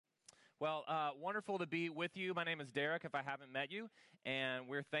Well, wonderful to be with you. My name is Derek, if I haven't met you, and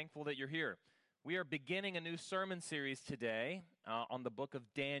we're thankful that you're here. We are beginning a new sermon series today on the book of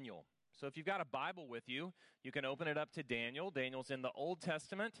Daniel. So if you've got a Bible with you, you can open it up to Daniel. Daniel's in the Old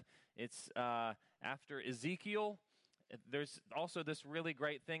Testament. It's after Ezekiel. There's also this really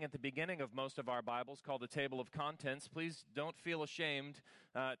great thing at the beginning of most of our Bibles called the table of contents. Please don't feel ashamed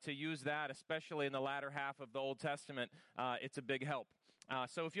to use that, especially in the latter half of the Old Testament. It's a big help.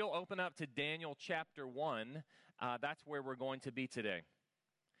 So if you'll open up to Daniel chapter 1, that's where we're going to be today.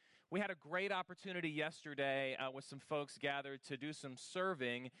 We had a great opportunity yesterday with some folks gathered to do some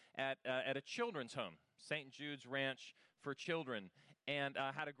serving at a children's home, St. Jude's Ranch for Children, and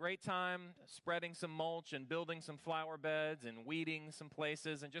had a great time spreading some mulch and building some flower beds and weeding some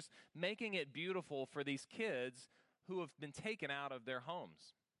places and just making it beautiful for these kids who have been taken out of their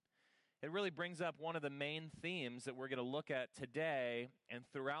homes. It really brings up one of the main themes that we're going to look at today and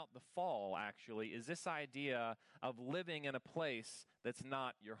throughout the fall, actually, is this idea of living in a place that's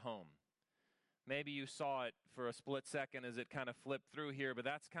not your home. Maybe you saw it for a split second as it kind of flipped through here, but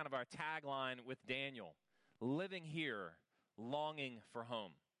that's kind of our tagline with Daniel, living here, longing for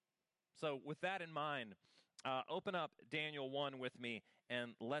home. So with that in mind, open up Daniel 1 with me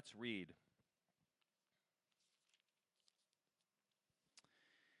and let's read.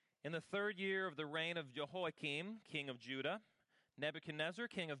 In the third year of the reign of Jehoiakim, king of Judah, Nebuchadnezzar,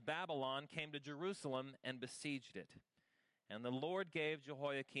 king of Babylon, came to Jerusalem and besieged it. And the Lord gave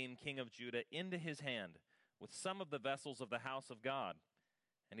Jehoiakim, king of Judah, into his hand with some of the vessels of the house of God.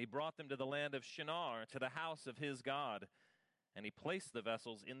 And he brought them to the land of Shinar, to the house of his God. And he placed the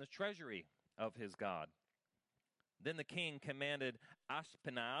vessels in the treasury of his God. Then the king commanded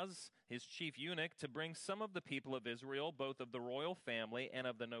Ashpenaz, his chief eunuch, to bring some of the people of Israel, both of the royal family and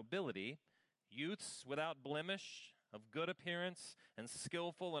of the nobility, youths without blemish, of good appearance, and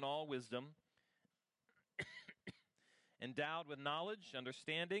skillful in all wisdom, endowed with knowledge,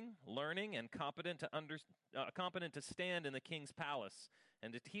 understanding, learning, and competent to stand in the king's palace,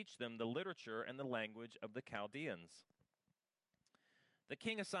 and to teach them the literature and the language of the Chaldeans. The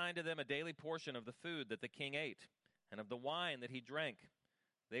king assigned to them a daily portion of the food that the king ate, and of the wine that he drank.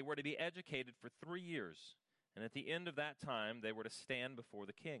 They were to be educated for 3 years, and at the end of that time they were to stand before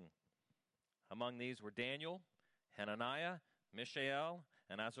the king. Among these were Daniel, Hananiah, Mishael,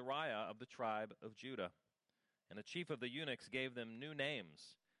 and Azariah of the tribe of Judah. And the chief of the eunuchs gave them new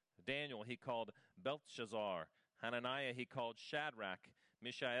names. Daniel he called Belteshazzar, Hananiah he called Shadrach,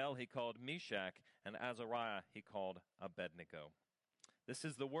 Mishael he called Meshach, and Azariah he called Abednego. This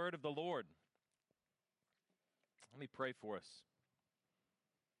is the word of the Lord. Let me pray for us.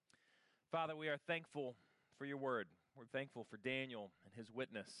 Father, we are thankful for your word. We're thankful for Daniel and his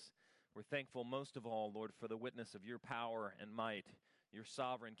witness. We're thankful most of all, Lord, for the witness of your power and might, your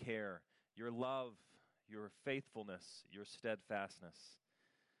sovereign care, your love, your faithfulness, your steadfastness.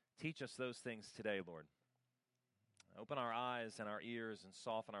 Teach us those things today, Lord. Open our eyes and our ears and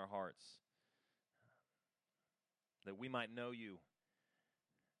soften our hearts that we might know you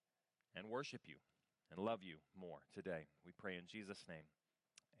and worship you and love you more today. We pray in Jesus' name.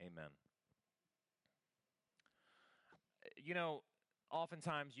 Amen. You know,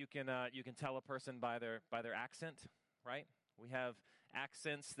 oftentimes you can tell a person by their accent, right? We have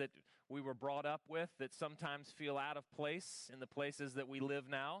accents that we were brought up with that sometimes feel out of place in the places that we live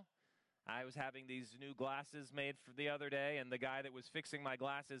now. I was having these new glasses made for the other day, and the guy that was fixing my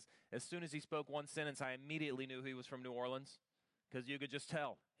glasses, as soon as he spoke one sentence, I immediately knew he was from New Orleans because you could just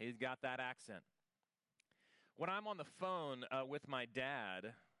tell he's got that accent. When I'm on the phone with my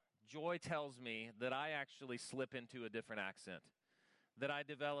dad, Joy tells me that I actually slip into a different accent, that I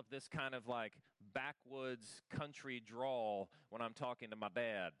develop this kind of like backwoods country drawl when I'm talking to my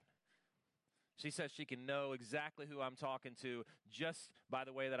dad. She says she can know exactly who I'm talking to just by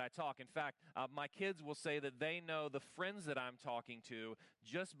the way that I talk. In fact, my kids will say that they know the friends that I'm talking to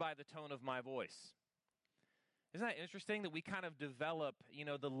just by the tone of my voice. Isn't that interesting that we kind of develop,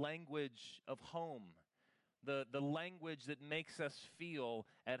 the language of home? The language that makes us feel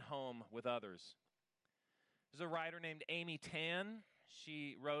at home with others. There's a writer named Amy Tan.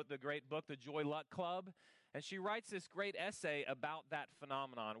 She wrote the great book, The Joy Luck Club, and she writes this great essay about that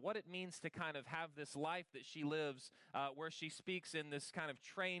phenomenon, what it means to kind of have this life that she lives where she speaks in this kind of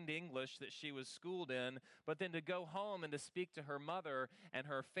trained English that she was schooled in, but then to go home and to speak to her mother and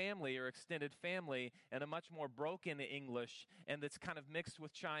her family or extended family in a much more broken English and that's kind of mixed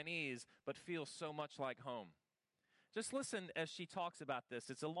with Chinese, but feels so much like home. Just listen as she talks about this.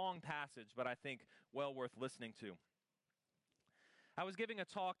 It's a long passage, but I think well worth listening to. I was giving a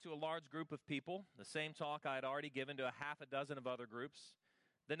talk to a large group of people, the same talk I had already given to a half a dozen of other groups.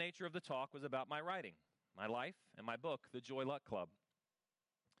 The nature of the talk was about my writing, my life, and my book, The Joy Luck Club.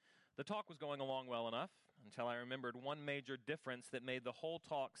 The talk was going along well enough until I remembered one major difference that made the whole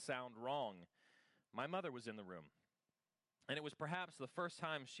talk sound wrong. My mother was in the room, and it was perhaps the first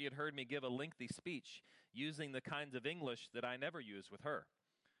time she had heard me give a lengthy speech using the kinds of English that I never use with her.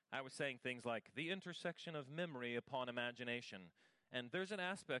 I was saying things like, the intersection of memory upon imagination, and there's an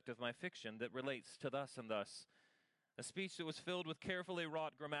aspect of my fiction that relates to thus and thus. A speech that was filled with carefully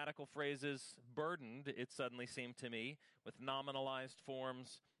wrought grammatical phrases, burdened, it suddenly seemed to me, with nominalized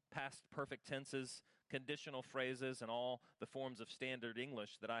forms, past perfect tenses, conditional phrases, and all the forms of standard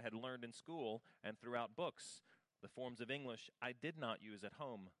English that I had learned in school and throughout books, the forms of English I did not use at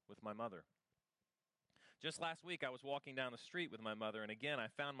home with my mother. Just last week, I was walking down the street with my mother, and again, I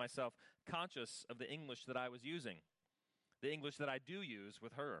found myself conscious of the English that I was using, the English that I do use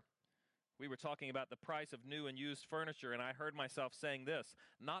with her. We were talking about the price of new and used furniture, and I heard myself saying this,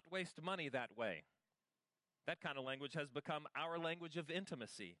 not waste money that way. That kind of language has become our language of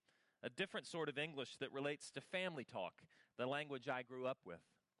intimacy, a different sort of English that relates to family talk, the language I grew up with.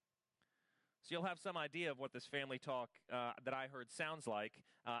 So you'll have some idea of what this family talk that I heard sounds like.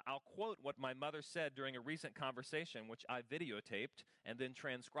 I'll quote what my mother said during a recent conversation, which I videotaped and then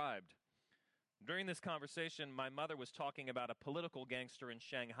transcribed. During this conversation, my mother was talking about a political gangster in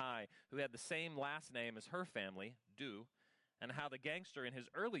Shanghai who had the same last name as her family, Du, and how the gangster in his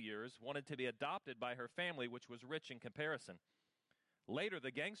early years wanted to be adopted by her family, which was rich in comparison. Later,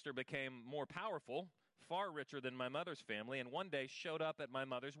 the gangster became more powerful, far richer than my mother's family, and one day showed up at my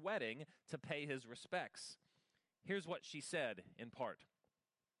mother's wedding to pay his respects. Here's what she said, in part.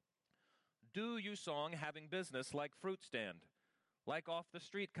 Du Yusong having business like fruit stand, like off the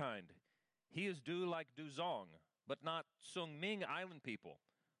street kind. He is Du like Du Zong, but not Sung Ming Island people.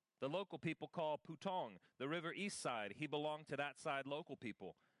 The local people call Putong, the river east side. He belonged to that side local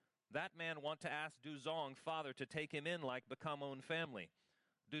people. That man want to ask Du Zong father to take him in like become own family.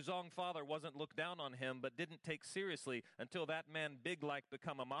 Du Zong father wasn't looked down on him, but didn't take seriously until that man big like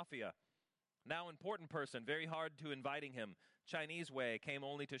become a mafia. Now important person, very hard to inviting him. Chinese way, came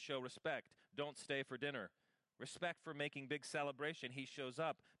only to show respect. Don't stay for dinner. Respect for making big celebration, he shows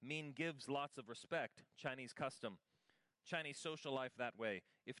up. Mean gives lots of respect. Chinese custom. Chinese social life that way.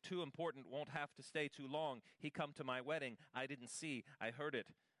 If too important, won't have to stay too long. He come to my wedding. I didn't see. I heard it.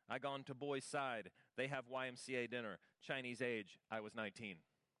 I gone to boys' side. They have YMCA dinner. Chinese age. I was 19.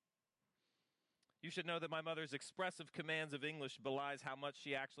 You should know that my mother's expressive commands of English belies how much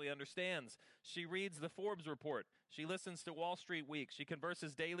she actually understands. She reads the Forbes report. She listens to Wall Street Week. She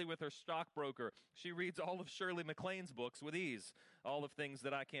converses daily with her stockbroker. She reads all of Shirley MacLaine's books with ease, all of things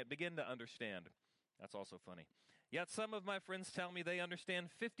that I can't begin to understand. That's also funny. Yet some of my friends tell me they understand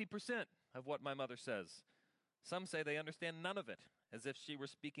 50% of what my mother says. Some say they understand none of it, as if she were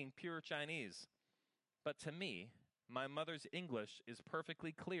speaking pure Chinese. But to me, my mother's English is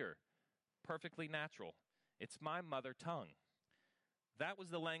perfectly clear, perfectly natural. It's my mother tongue. That was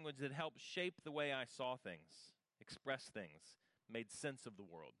the language that helped shape the way I saw things, expressed things, made sense of the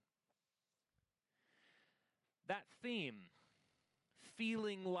world. That theme,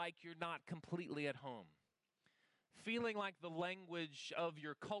 feeling like you're not completely at home, feeling like the language of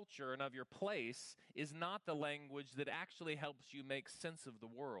your culture and of your place is not the language that actually helps you make sense of the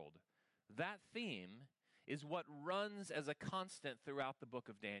world. That theme is what runs as a constant throughout the book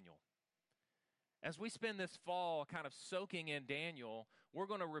of Daniel. As we spend this fall kind of soaking in Daniel, we're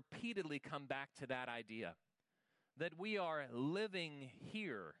going to repeatedly come back to that idea that we are living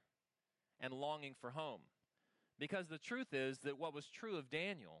here and longing for home. Because the truth is that what was true of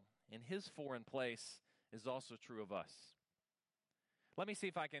Daniel in his foreign place is also true of us. Let me see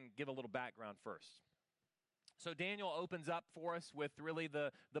if I can give a little background first. So Daniel opens up for us with really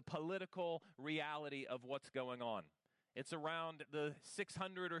the political reality of what's going on. It's around the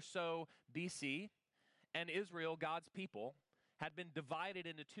 600 or so BC, and Israel, God's people, had been divided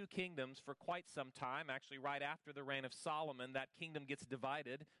into two kingdoms for quite some time. Actually, right after the reign of Solomon, that kingdom gets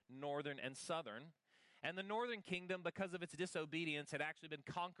divided, northern and southern. And the northern kingdom, because of its disobedience, had actually been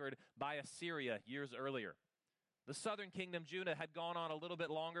conquered by Assyria years earlier. The southern kingdom, Judah, had gone on a little bit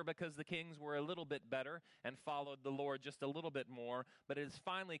longer because the kings were a little bit better and followed the Lord just a little bit more. But it has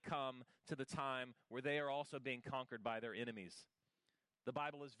finally come to the time where they are also being conquered by their enemies. The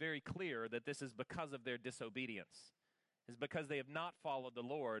Bible is very clear that this is because of their disobedience. It's because they have not followed the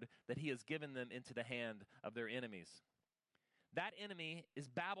Lord that he has given them into the hand of their enemies. That enemy is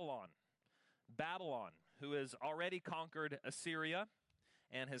Babylon. Babylon, who has already conquered Assyria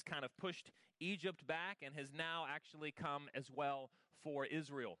and has kind of pushed Egypt back and has now actually come as well for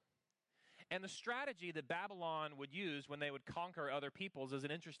Israel. And the strategy that Babylon would use when they would conquer other peoples is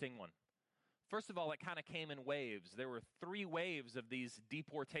an interesting one. First of all, it kind of came in waves. There were 3 waves of these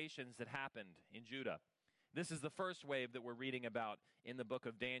deportations that happened in Judah. This is the first wave that we're reading about in the book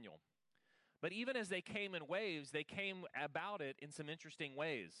of Daniel. But even as they came in waves, they came about it in some interesting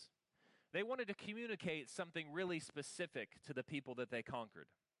ways. They wanted to communicate something really specific to the people that they conquered.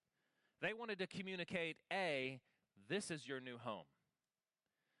 They wanted to communicate, A, this is your new home.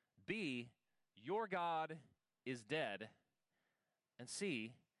 B, your God is dead. And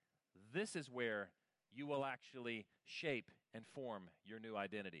C, this is where you will actually shape and form your new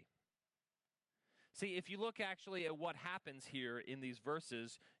identity. See, if you look actually at what happens here in these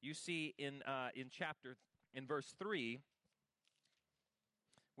verses, you see in verse 3,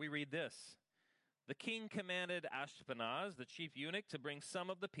 we read this. The king commanded Ashpenaz, the chief eunuch, to bring some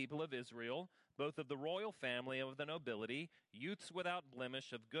of the people of Israel, both of the royal family and of the nobility, youths without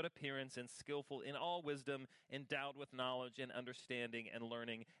blemish, of good appearance and skillful in all wisdom, endowed with knowledge and understanding and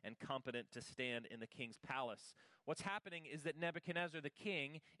learning, and competent to stand in the king's palace. What's happening is that Nebuchadnezzar the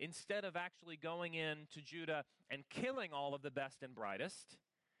king, instead of actually going into Judah and killing all of the best and brightest,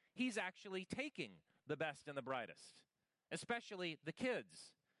 he's actually taking the best and the brightest, especially the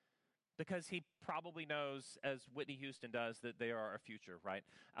kids. Because he probably knows, as Whitney Houston does, that they are our future, right?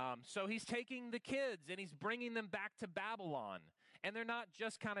 So he's taking the kids and he's bringing them back to Babylon. And they're not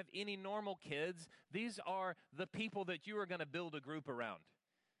just kind of any normal kids. These are the people that you are going to build a group around.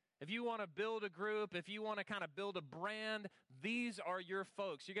 If you want to build a group, if you want to kind of build a brand, these are your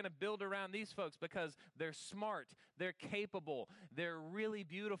folks. You're going to build around these folks because they're smart, they're capable, they're really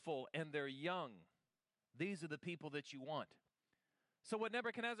beautiful, and they're young. These are the people that you want. So what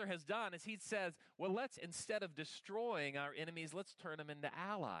Nebuchadnezzar has done is he says, well, let's, instead of destroying our enemies, let's turn them into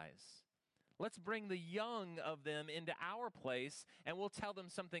allies. Let's bring the young of them into our place, and we'll tell them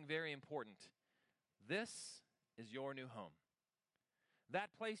something very important. This is your new home.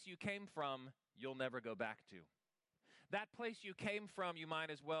 That place you came from, you'll never go back to. That place you came from, you might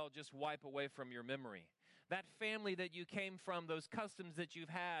as well just wipe away from your memory. That family that you came from, those customs that you've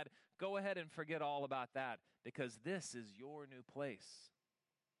had, go ahead and forget all about that, because this is your new place.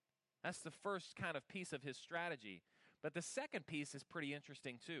 That's the first kind of piece of his strategy. But the second piece is pretty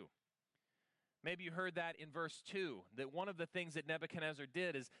interesting too. Maybe you heard that in verse 2, that one of the things that Nebuchadnezzar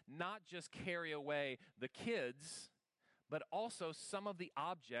did is not just carry away the kids, but also some of the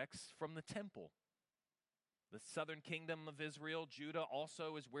objects from the temple. The southern kingdom of Israel, Judah,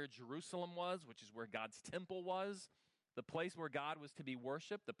 also is where Jerusalem was, which is where God's temple was, the place where God was to be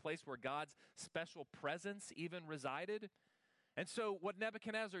worshiped, the place where God's special presence even resided. And so what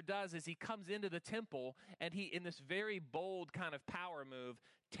Nebuchadnezzar does is he comes into the temple and he, in this very bold kind of power move,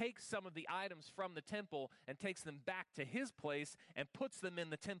 takes some of the items from the temple and takes them back to his place and puts them in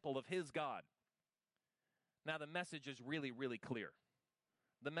the temple of his God. Now the message is really, really clear.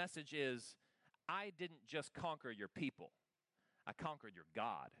 The message is, I didn't just conquer your people. I conquered your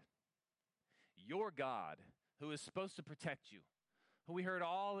God. Your God, who is supposed to protect you, who we heard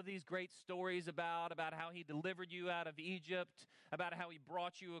all of these great stories about how he delivered you out of Egypt, about how he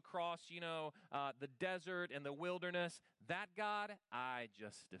brought you across, the desert and the wilderness. That God, I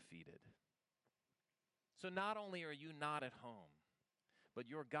just defeated. So not only are you not at home, but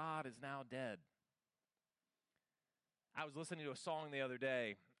your God is now dead. I was listening to a song the other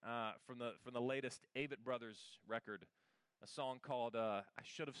day from the latest Avett Brothers record, a song called I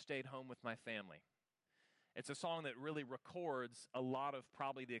Should Have Stayed Home with My Family. It's a song that really records a lot of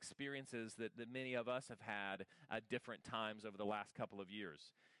probably the experiences that many of us have had at different times over the last couple of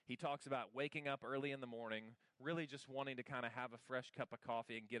years. He talks about waking up early in the morning, really just wanting to kind of have a fresh cup of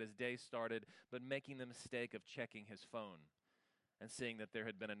coffee and get his day started, but making the mistake of checking his phone and seeing that there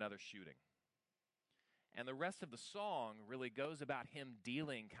had been another shooting. And the rest of the song really goes about him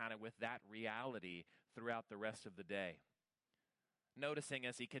dealing kind of with that reality throughout the rest of the day. Noticing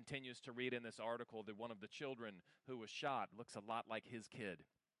as he continues to read in this article that one of the children who was shot looks a lot like his kid.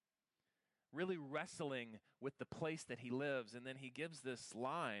 Really wrestling with the place that he lives. And then he gives this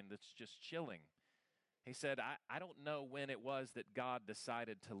line that's just chilling. He said, I don't know when it was that God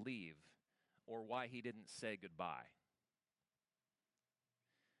decided to leave or why he didn't say goodbye.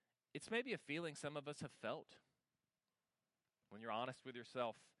 It's maybe a feeling some of us have felt when you're honest with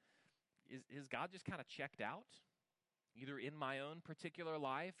yourself. Is God just kind of checked out? Either in my own particular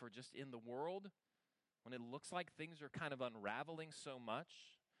life or just in the world, when it looks like things are kind of unraveling so much,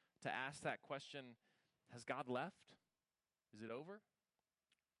 to ask that question, has God left? Is it over?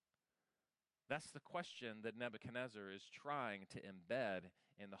 That's the question that Nebuchadnezzar is trying to embed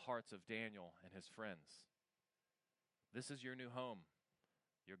in the hearts of Daniel and his friends. This is your new home.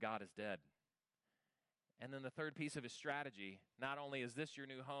 Your God is dead. And then the third piece of his strategy, not only is this your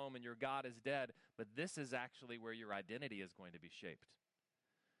new home and your God is dead, but this is actually where your identity is going to be shaped.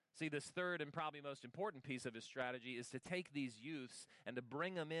 See, this third and probably most important piece of his strategy is to take these youths and to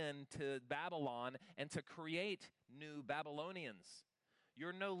bring them into Babylon and to create new Babylonians.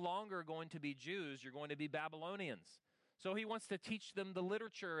 You're no longer going to be Jews, you're going to be Babylonians. So he wants to teach them the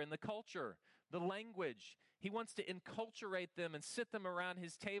literature and the culture, the language. He wants to enculturate them and sit them around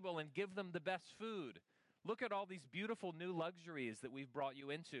his table and give them the best food. Look at all these beautiful new luxuries that we've brought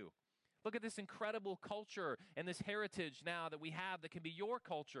you into. Look at this incredible culture and this heritage now that we have that can be your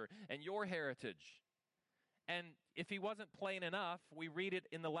culture and your heritage. And if he wasn't plain enough, we read it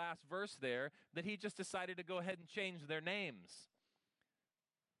in the last verse there, that he just decided to go ahead and change their names.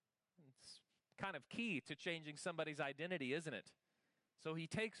 It's kind of key to changing somebody's identity, isn't it? So he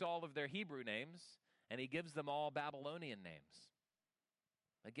takes all of their Hebrew names and he gives them all Babylonian names.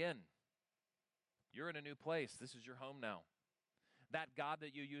 Again, you're in a new place. This is your home now. That God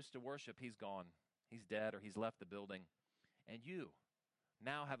that you used to worship, he's gone. He's dead or he's left the building. And you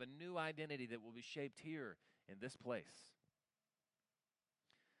now have a new identity that will be shaped here in this place.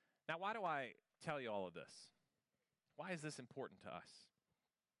 Now, why do I tell you all of this? Why is this important to us?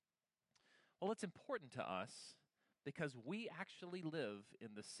 Well, it's important to us because we actually live in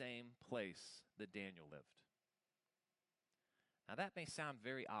the same place that Daniel lived. Now, that may sound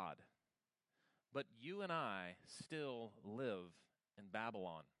very odd, but you and I still live in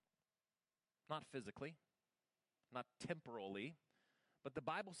Babylon. Not physically, not temporally, but the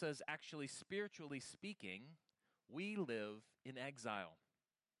Bible says actually spiritually speaking, we live in exile.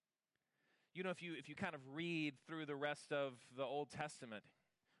 You know, if you kind of read through the rest of the Old Testament,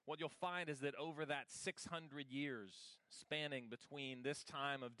 what you'll find is that over that 600 years spanning between this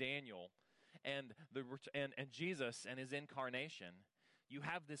time of Daniel and Jesus and his incarnation, you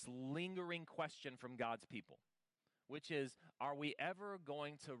have this lingering question from God's people, which is, are we ever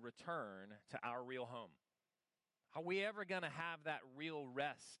going to return to our real home? Are we ever going to have that real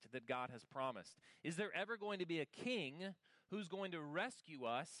rest that God has promised? Is there ever going to be a king who's going to rescue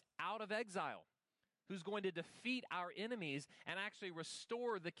us out of exile? Who's going to defeat our enemies and actually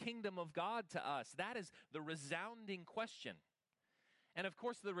restore the kingdom of God to us? That is the resounding question. And of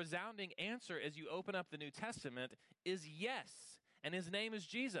course, the resounding answer as you open up the New Testament is yes. And his name is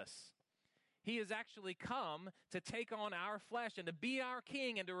Jesus. He has actually come to take on our flesh and to be our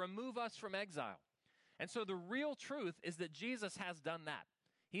king and to remove us from exile. And so the real truth is that Jesus has done that.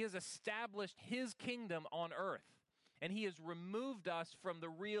 He has established his kingdom on earth. And he has removed us from the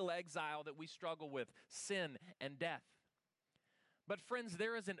real exile that we struggle with, sin and death. But friends,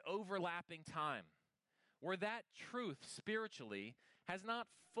 there is an overlapping time where that truth spiritually has not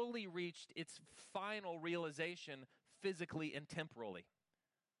fully reached its final realization physically and temporally.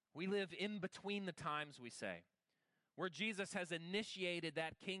 We live in between the times, we say, where Jesus has initiated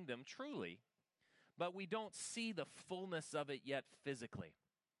that kingdom truly, but we don't see the fullness of it yet physically.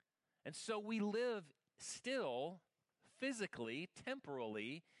 And so we live still physically,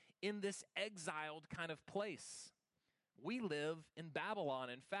 temporally, in this exiled kind of place. We live in Babylon.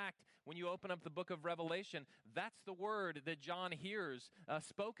 In fact, when you open up the book of Revelation, that's the word that John hears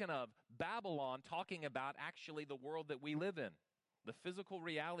spoken of, Babylon, talking about actually the world that we live in, the physical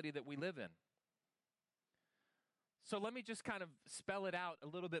reality that we live in. So let me just kind of spell it out a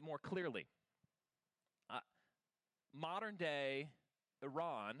little bit more clearly. Modern day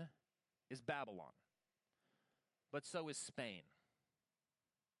Iran is Babylon. But so is Spain.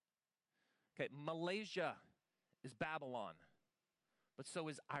 Okay, Malaysia is Babylon, but so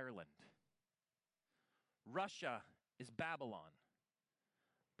is Ireland. Russia is Babylon,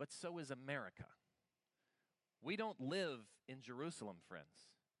 but so is America. We don't live in Jerusalem, friends.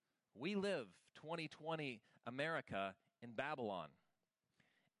 We live 2020 America in Babylon.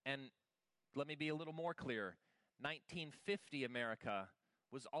 And let me be a little more clear. 1950 America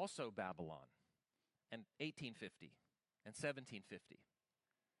was also Babylon. And 1850 and 1750.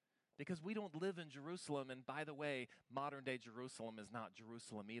 Because we don't live in Jerusalem, and by the way, modern-day Jerusalem is not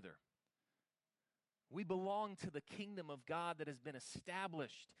Jerusalem either. We belong to the kingdom of God that has been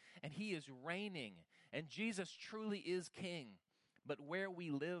established, and he is reigning, and Jesus truly is king. But where we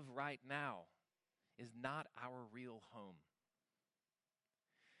live right now is not our real home.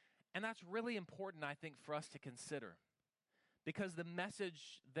 And that's really important, I think, for us to consider. Because the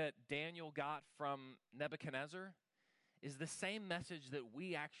message that Daniel got from Nebuchadnezzar is the same message that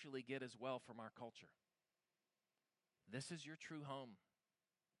we actually get as well from our culture. This is your true home.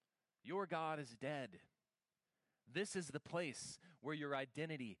 Your God is dead. This is the place where your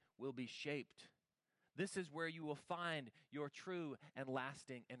identity will be shaped. This is where you will find your true and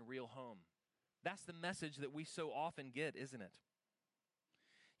lasting and real home. That's the message that we so often get, isn't it?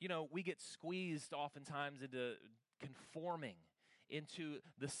 You know, we get squeezed oftentimes into conforming into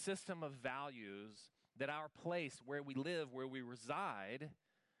the system of values that our place, where we live, where we reside,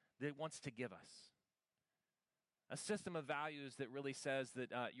 that wants to give us. A system of values that really says that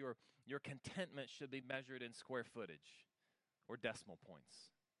your contentment should be measured in square footage or decimal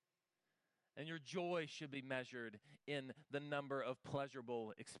points. And your joy should be measured in the number of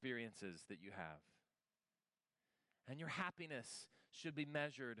pleasurable experiences that you have. And your happiness should be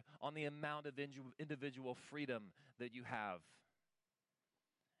measured on the amount of individual freedom that you have.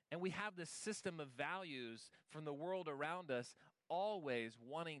 And we have this system of values from the world around us, always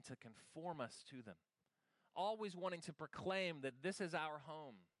wanting to conform us to them, always wanting to proclaim that this is our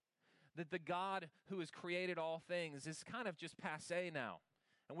home, that the God who has created all things is kind of just passé now.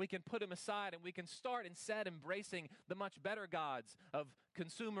 And we can put him aside and we can start instead embracing the much better gods of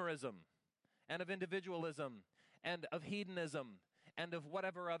consumerism and of individualism and of hedonism and of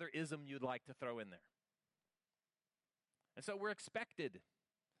whatever other ism you'd like to throw in there. And so we're expected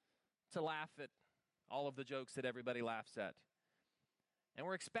to laugh at all of the jokes that everybody laughs at. And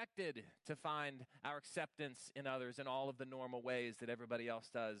we're expected to find our acceptance in others in all of the normal ways that everybody else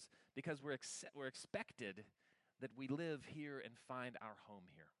does, because we're expected that we live here and find our home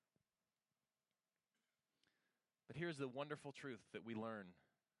here. But here's the wonderful truth that we learn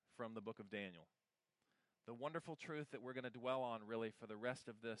from the book of Daniel. The wonderful truth that we're going to dwell on really for the rest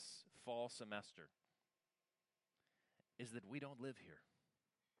of this fall semester is that we don't live here.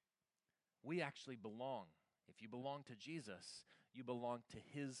 We actually belong. If you belong to Jesus, you belong to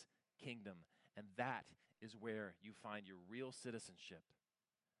his kingdom, and that is where you find your real citizenship.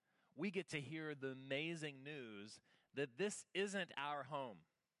 We get to hear the amazing news that this isn't our home,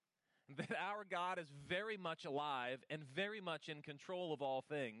 that our God is very much alive and very much in control of all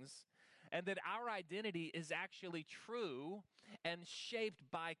things, and that our identity is actually true and shaped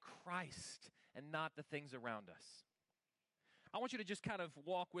by Christ and not the things around us. I want you to just kind of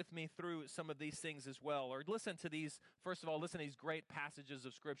walk with me through some of these things as well, or listen to these great passages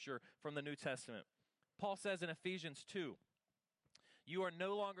of Scripture from the New Testament. Paul says in Ephesians 2, "You are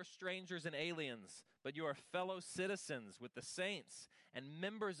no longer strangers and aliens, but you are fellow citizens with the saints and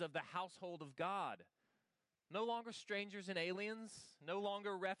members of the household of God." No longer strangers and aliens, no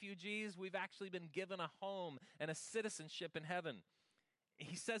longer refugees. We've actually been given a home and a citizenship in heaven.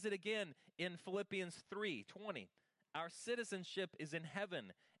 He says it again in Philippians 3:20. Our citizenship is in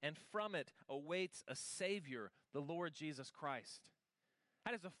heaven, and from it awaits a Savior, the Lord Jesus Christ.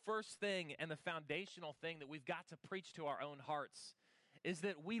 That is the first thing and the foundational thing that we've got to preach to our own hearts, is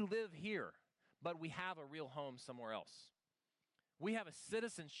that we live here, but we have a real home somewhere else. We have a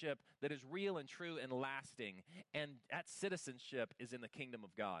citizenship that is real and true and lasting, and that citizenship is in the kingdom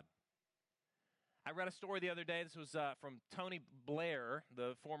of God. I read a story the other day. This was from Tony Blair,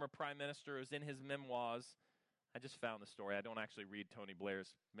 the former prime minister. It was in his memoirs. I just found the story. I don't actually read Tony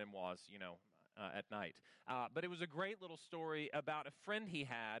Blair's memoirs, at night. But it was a great little story about a friend he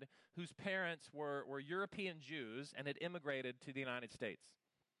had whose parents were European Jews and had immigrated to the United States.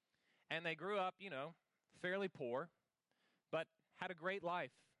 And they grew up, fairly poor, but had a great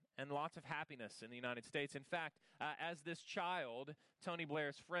life and lots of happiness in the United States. In fact, as this child, Tony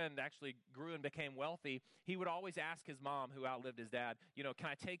Blair's friend actually grew and became wealthy, he would always ask his mom, who outlived his dad, can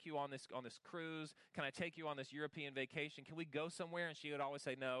I take you on this cruise? Can I take you on this European vacation? Can we go somewhere? And she would always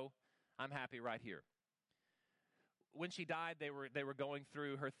say, "No, I'm happy right here." When she died, they were going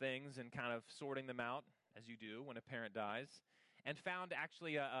through her things and kind of sorting them out, as you do when a parent dies, and found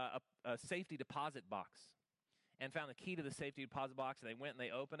actually a safety deposit box. And found the key to the safety deposit box, and they went and they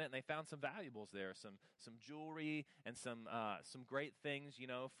opened it, and they found some valuables there, some jewelry and some great things,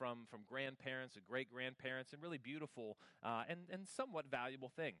 from grandparents and great-grandparents, and really beautiful and somewhat valuable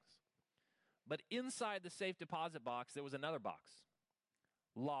things. But inside the safe deposit box, there was another box,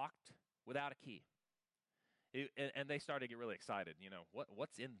 locked without a key. And they started to get really excited.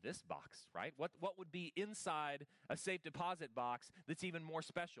 What's in this box, right? What would be inside a safe deposit box that's even more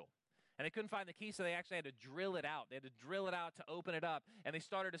special? And they couldn't find the key, so they actually had to drill it out. They had to drill it out to open it up. And they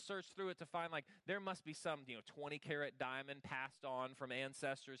started to search through it to find, there must be some, 20-carat diamond passed on from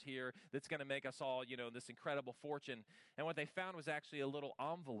ancestors here that's going to make us all, this incredible fortune. And what they found was actually a little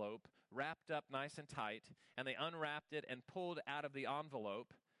envelope wrapped up nice and tight. And they unwrapped it and pulled out of the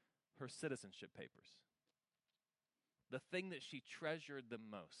envelope her citizenship papers. The thing that she treasured the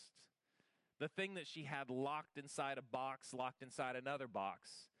most. The thing that she had locked inside a box, locked inside another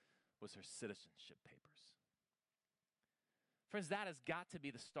box, was her citizenship papers. Friends, that has got to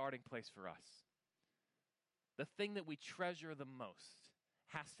be the starting place for us. The thing that we treasure the most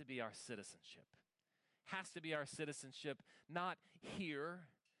has to be our citizenship. Has to be our citizenship, not here,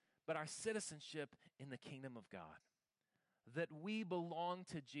 but our citizenship in the kingdom of God. That we belong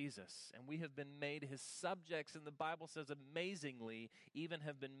to Jesus and we have been made his subjects, and the Bible says amazingly, even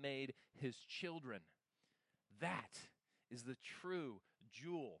have been made his children. That is the true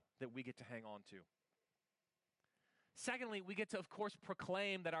jewel that we get to hang on to. Secondly, we get to, of course,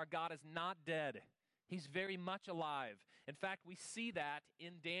 proclaim that our God is not dead. He's very much alive. In fact, we see that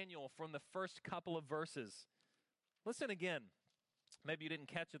in Daniel from the first couple of verses. Listen again. Maybe you didn't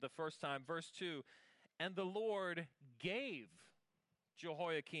catch it the first time. Verse 2, and the Lord gave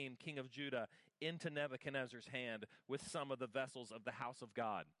Jehoiakim, king of Judah, into Nebuchadnezzar's hand with some of the vessels of the house of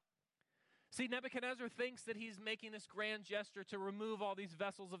God. See, Nebuchadnezzar thinks that he's making this grand gesture to remove all these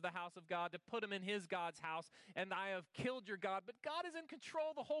vessels of the house of God, to put them in his God's house, and I have killed your God. But God is in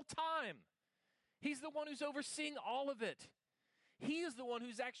control the whole time. He's the one who's overseeing all of it. He is the one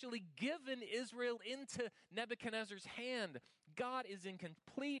who's actually given Israel into Nebuchadnezzar's hand. God is in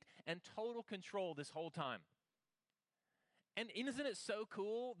complete and total control this whole time. And isn't it so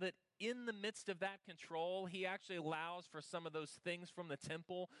cool that in the midst of that control, he actually allows for some of those things from the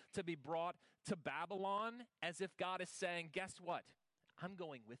temple to be brought to Babylon, as if God is saying, guess what? I'm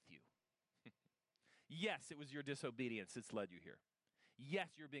going with you. Yes, it was your disobedience that's led you here. Yes,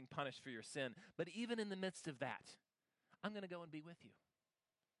 you're being punished for your sin. But even in the midst of that, I'm going to go and be with you.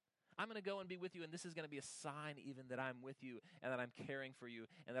 I'm going to go and be with you, and this is going to be a sign even that I'm with you and that I'm caring for you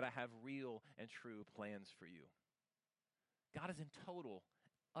and that I have real and true plans for you. God is in total,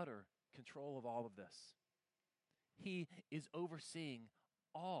 utter control of all of this. He is overseeing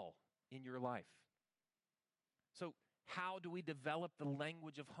all in your life. So how do we develop the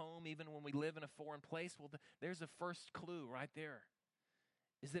language of home even when we live in a foreign place? Well, there's a first clue right there,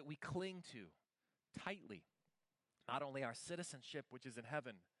 is that we cling to tightly not only our citizenship, which is in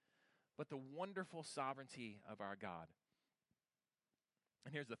heaven, but the wonderful sovereignty of our God.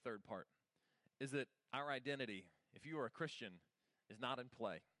 And here's the third part, is that our identity, if you are a Christian, is not in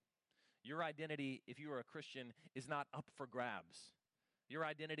play. Your identity, if you are a Christian, is not up for grabs. Your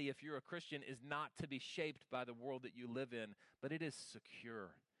identity, if you're a Christian, is not to be shaped by the world that you live in, but it is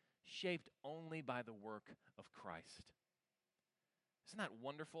secure, shaped only by the work of Christ. Isn't that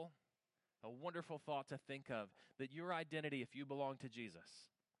wonderful? A wonderful thought to think of, that your identity, if you belong to Jesus,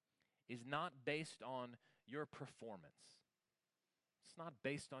 is not based on your performance. It's not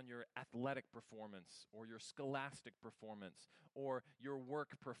based on your athletic performance or your scholastic performance or your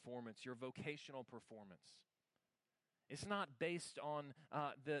work performance, your vocational performance. It's not based on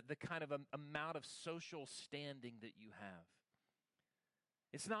the kind of amount of social standing that you have.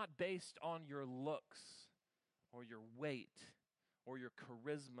 It's not based on your looks or your weight or your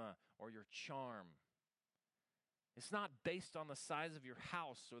charisma or your charm. It's not based on the size of your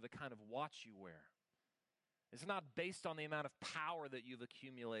house or the kind of watch you wear. It's not based on the amount of power that you've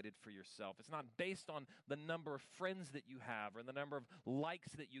accumulated for yourself. It's not based on the number of friends that you have or the number of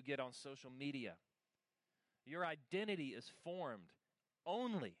likes that you get on social media. Your identity is formed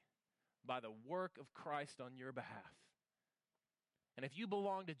only by the work of Christ on your behalf. And if you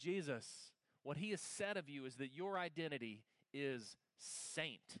belong to Jesus, what he has said of you is that your identity is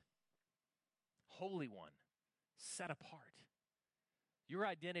saint, holy one, set apart. Your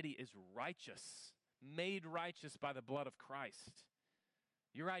identity is righteous, made righteous by the blood of Christ.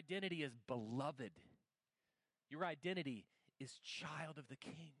 Your identity is beloved. Your identity is child of the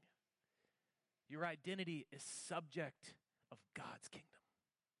King. Your identity is subject of God's kingdom.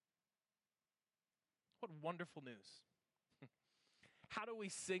 What wonderful news. How do we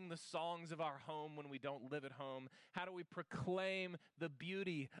sing the songs of our home when we don't live at home? How do we proclaim the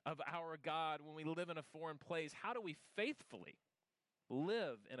beauty of our God when we live in a foreign place? How do we faithfully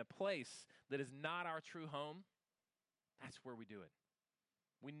live in a place that is not our true home? That's where we do it.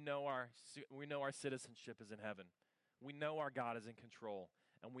 We know our citizenship is in heaven. We know our God is in control,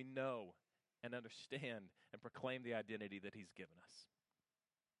 and we know and understand and proclaim the identity that he's given us.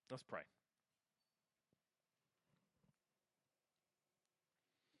 Let's pray.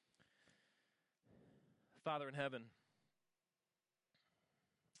 Father in heaven,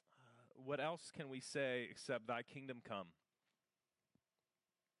 what else can we say except thy kingdom come?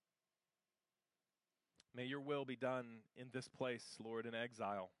 May your will be done in this place, Lord, in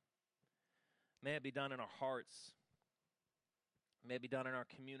exile. May it be done in our hearts. May it be done in our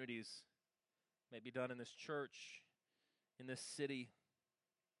communities. May it be done in this church, in this city.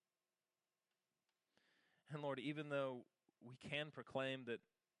 And Lord, even though we can proclaim that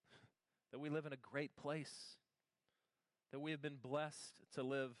we live in a great place, that we have been blessed to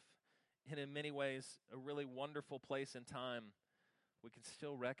live in many ways, a really wonderful place and time, we can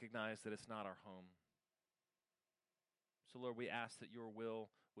still recognize that it's not our home. So, Lord, we ask that your will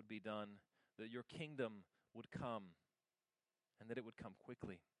would be done, that your kingdom would come, and that it would come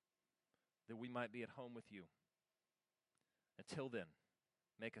quickly, that we might be at home with you. Until then,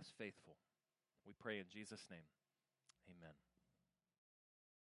 make us faithful. We pray in Jesus' name.